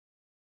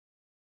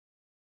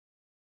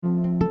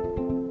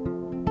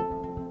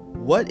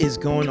What is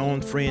going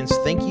on, friends?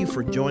 Thank you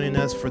for joining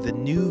us for the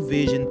New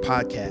Vision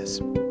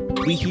podcast.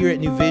 We here at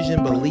New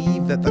Vision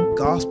believe that the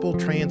gospel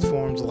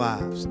transforms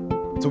lives.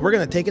 So we're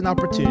going to take an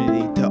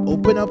opportunity to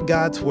open up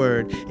God's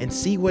word and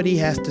see what he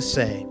has to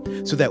say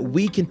so that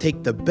we can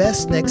take the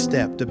best next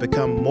step to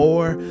become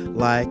more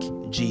like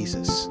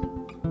Jesus.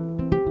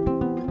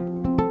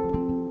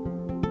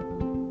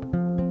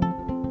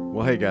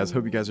 Well, hey guys,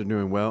 hope you guys are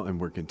doing well,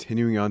 and we're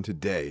continuing on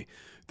today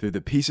through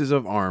the pieces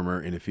of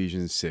armor in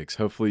Ephesians 6.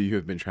 Hopefully you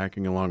have been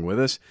tracking along with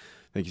us.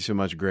 Thank you so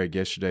much, Greg,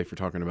 yesterday for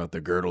talking about the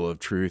girdle of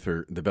truth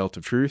or the belt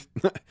of truth.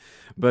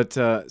 But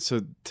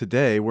so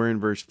today we're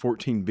in verse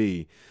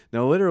 14b.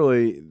 Now,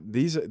 literally,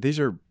 these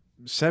are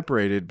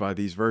separated by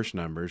these verse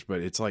numbers,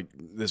 but it's like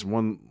this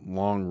one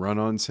long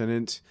run-on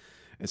sentence.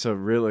 And so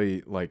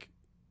really, like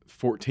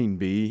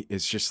 14b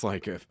is just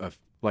like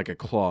a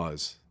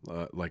clause,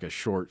 like a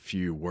short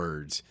few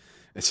words.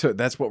 And so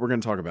that's what we're going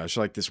to talk about. It's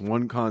like this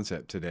one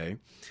concept today.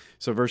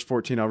 So verse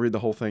 14, I'll read the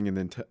whole thing and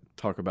then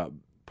talk about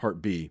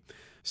part B.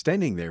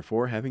 Standing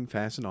therefore, having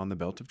fastened on the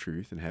belt of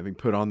truth and having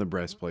put on the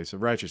breastplate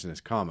of righteousness,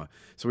 comma.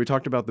 So we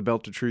talked about the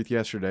belt of truth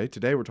yesterday.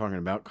 Today we're talking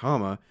about,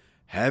 comma,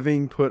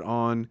 having put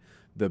on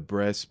the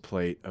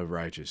breastplate of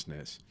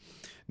righteousness.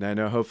 Now I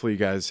know hopefully you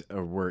guys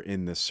were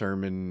in the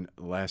sermon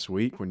last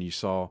week when you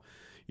saw,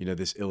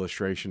 this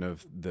illustration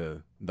of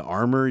the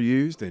armor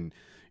used, and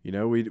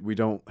we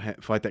don't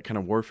fight that kind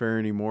of warfare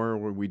anymore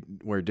where we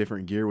wear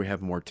different gear. We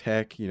have more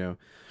tech,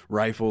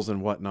 rifles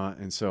and whatnot.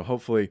 And so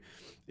hopefully,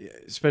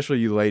 especially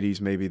you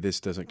ladies, maybe this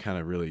doesn't kind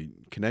of really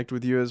connect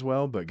with you as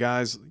well. But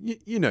guys,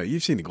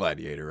 you've seen the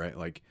Gladiator, right?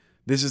 Like,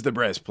 this is the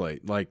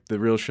breastplate, like the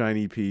real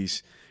shiny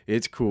piece.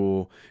 It's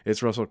cool.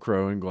 It's Russell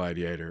Crowe in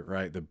Gladiator,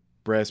 right? The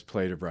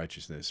breastplate of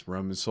righteousness.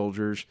 Roman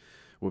soldiers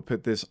would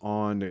put this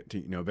on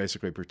to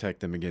basically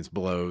protect them against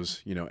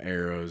blows,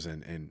 arrows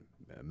and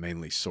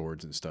mainly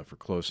swords and stuff for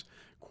close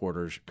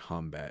quarters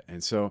combat.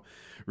 And so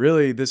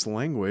really this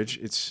language,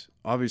 it's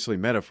obviously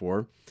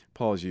metaphor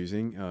Paul is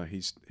using.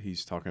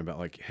 He's talking about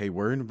like, hey,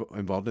 we're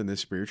involved in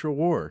this spiritual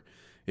war.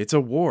 It's a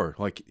war.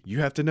 Like, you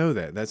have to know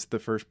that. That's the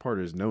first part,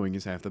 is knowing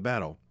is half the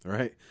battle,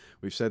 right?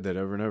 We've said that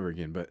over and over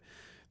again. But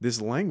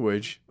this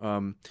language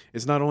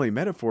is not only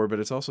metaphor, but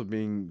it's also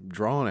being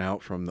drawn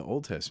out from the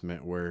Old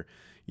Testament where,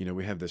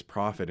 we have this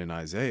prophet in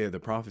Isaiah, the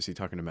prophecy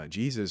talking about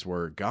Jesus,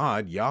 where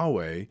God,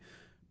 Yahweh,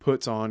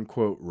 puts on,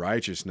 quote,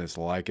 righteousness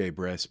like a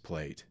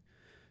breastplate.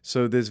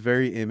 So this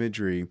very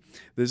imagery,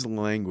 this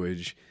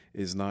language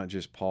is not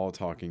just Paul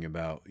talking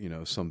about,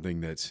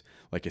 something that's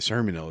like a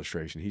sermon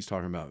illustration. He's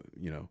talking about,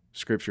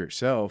 scripture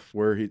itself,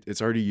 where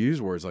it's already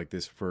used words like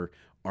this for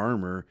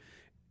armor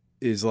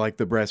is like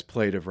the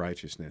breastplate of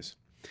righteousness.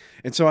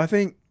 And so I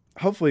think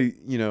hopefully,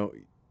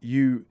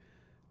 you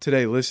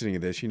today listening to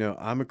this,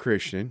 I'm a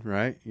Christian,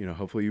 right?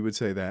 Hopefully you would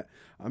say that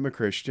I'm a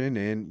Christian,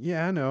 and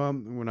yeah, I know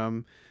when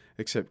I'm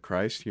accept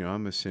Christ,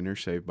 I'm a sinner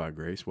saved by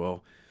grace.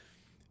 Well,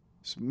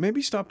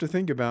 maybe stop to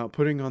think about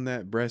putting on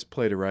that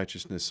breastplate of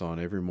righteousness on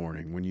every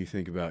morning when you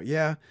think about,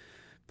 yeah,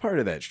 part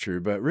of that's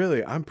true, but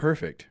really I'm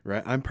perfect,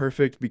 right? I'm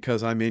perfect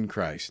because I'm in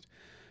Christ.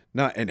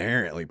 Not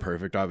inherently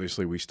perfect.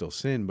 Obviously, we still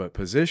sin, but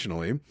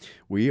positionally,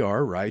 we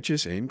are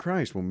righteous in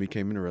Christ. When we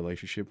came in a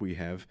relationship, we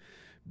have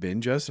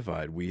been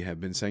justified. We have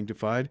been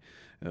sanctified.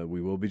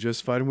 We will be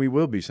justified, and we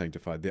will be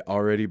sanctified.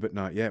 Already, but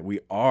not yet. We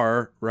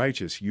are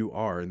righteous. You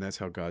are, and that's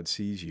how God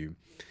sees you.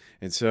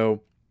 And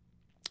so,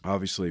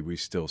 obviously, we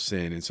still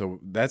sin. And so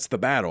that's the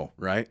battle,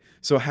 right?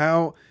 So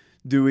how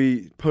do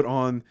we put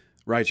on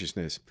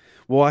righteousness?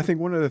 Well, I think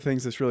one of the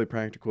things that's really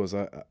practical is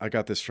I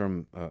got this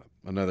from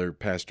another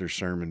pastor's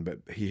sermon, but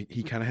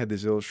he kind of had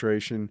this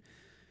illustration,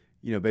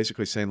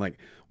 basically saying like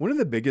one of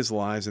the biggest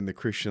lies in the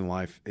Christian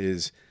life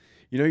is,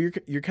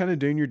 you're kind of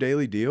doing your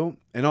daily deal,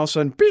 and all of a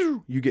sudden,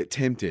 you get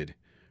tempted,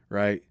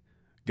 right?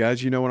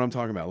 Guys, you know what I'm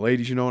talking about.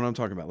 Ladies, you know what I'm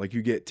talking about. Like,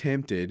 you get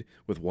tempted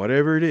with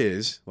whatever it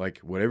is, like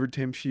whatever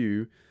tempts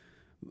you,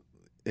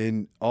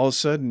 and all of a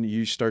sudden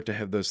you start to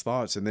have those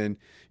thoughts, and then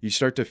you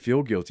start to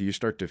feel guilty, you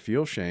start to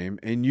feel shame,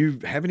 and you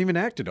haven't even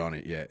acted on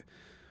it yet.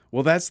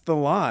 Well, that's the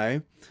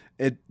lie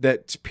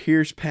that's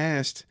pierced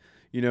past,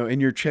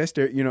 in your chest,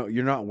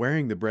 you're not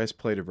wearing the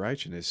breastplate of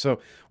righteousness. So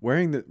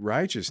wearing the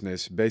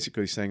righteousness,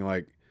 basically saying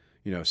like,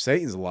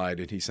 Satan's lied,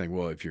 and he's saying,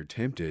 well, if you're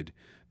tempted,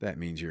 that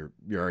means you're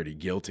already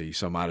guilty,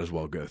 so might as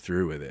well go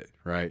through with it,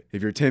 right?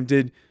 If you're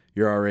tempted,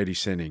 you're already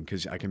sinning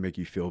because I can make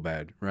you feel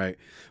bad, right?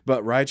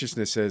 But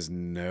righteousness says,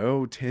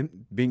 no,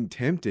 being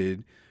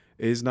tempted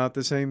is not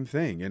the same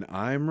thing, and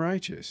I'm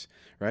righteous,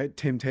 right?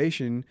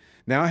 Temptation,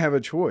 now I have a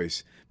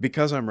choice.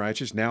 Because I'm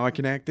righteous, now I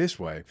can act this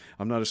way.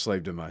 I'm not a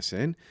slave to my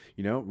sin.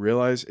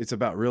 Realize it's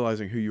about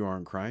realizing who you are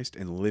in Christ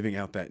and living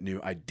out that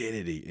new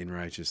identity in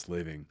righteous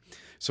living.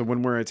 So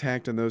when we're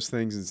attacked on those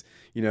things,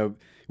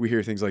 we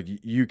hear things like,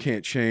 you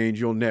can't change,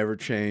 you'll never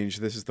change,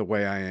 this is the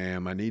way I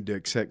am, I need to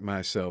accept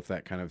myself,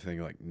 that kind of thing.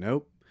 Like,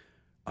 nope,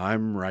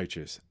 I'm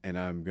righteous, and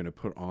I'm going to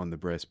put on the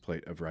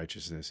breastplate of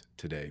righteousness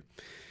today.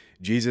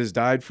 Jesus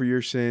died for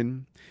your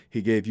sin.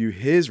 He gave you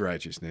his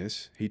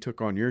righteousness. He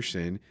took on your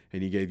sin,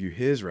 and he gave you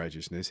his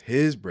righteousness,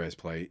 his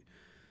breastplate.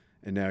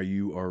 And now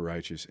you are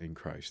righteous in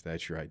Christ.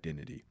 That's your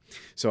identity.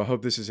 So I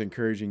hope this is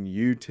encouraging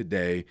you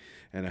today,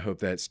 and I hope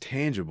that's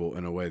tangible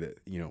in a way that,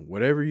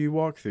 whatever you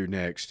walk through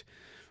next,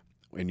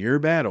 in your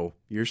battle,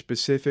 your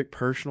specific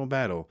personal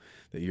battle,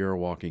 that you're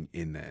walking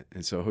in that.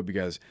 And so I hope you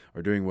guys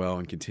are doing well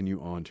and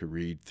continue on to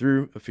read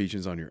through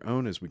Ephesians on your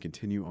own as we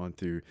continue on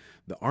through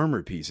the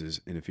armor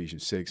pieces in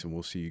Ephesians 6. And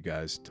we'll see you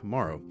guys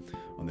tomorrow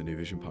on the New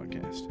Vision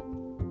Podcast.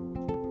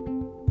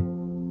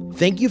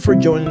 Thank you for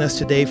joining us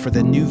today for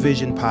the New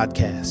Vision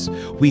Podcast.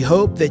 We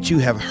hope that you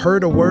have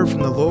heard a word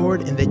from the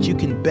Lord and that you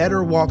can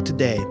better walk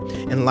today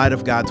in light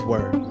of God's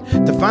word.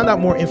 To find out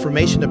more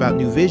information about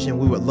New Vision,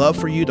 we would love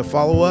for you to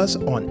follow us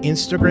on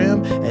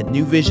Instagram at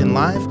New Vision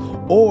Life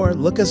or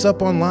look us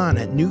up online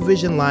at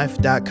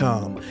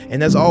newvisionlife.com.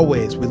 And as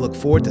always, we look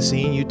forward to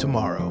seeing you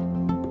tomorrow.